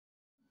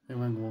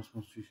Anyone wants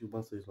to use your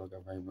birthdays like I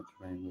very much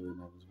very really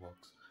know his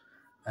vlogs.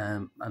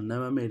 I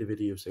know I made a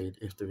video saying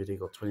if the video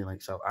got 20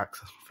 likes, I'll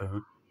access my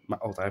phone, my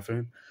old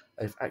iPhone.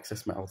 I've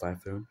accessed my old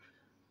iPhone.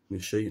 Let me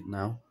show you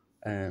now.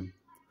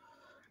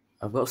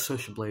 I've got a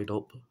social blade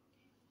up,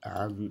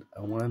 and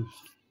I want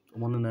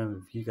to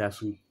know if you guys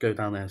can go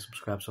down there and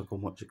subscribe so I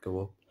can watch it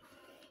go up.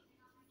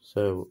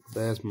 So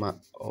there's my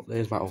old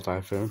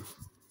iPhone,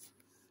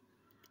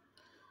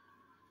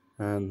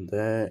 and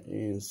there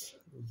is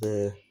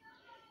the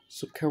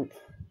sub count.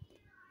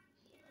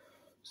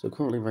 So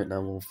currently right now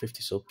I'm on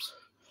 50 subs.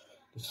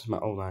 This is my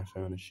old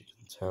iPhone, as you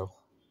can tell.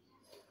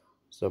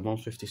 So I'm on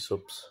 50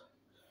 subs.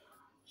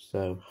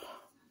 So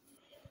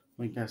I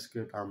want you guys to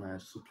go down there,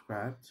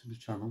 subscribe to the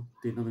channel,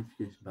 the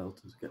notification bell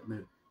to get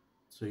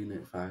so you're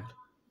notified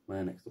when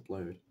I next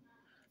upload.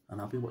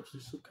 And I'll be watching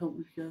this sub count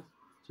with you guys.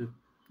 So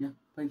yeah,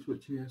 thanks for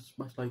watching.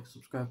 Smash like,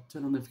 subscribe,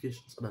 turn on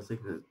notifications, and I'll see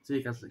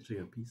you guys next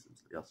video. Peace and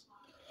yes.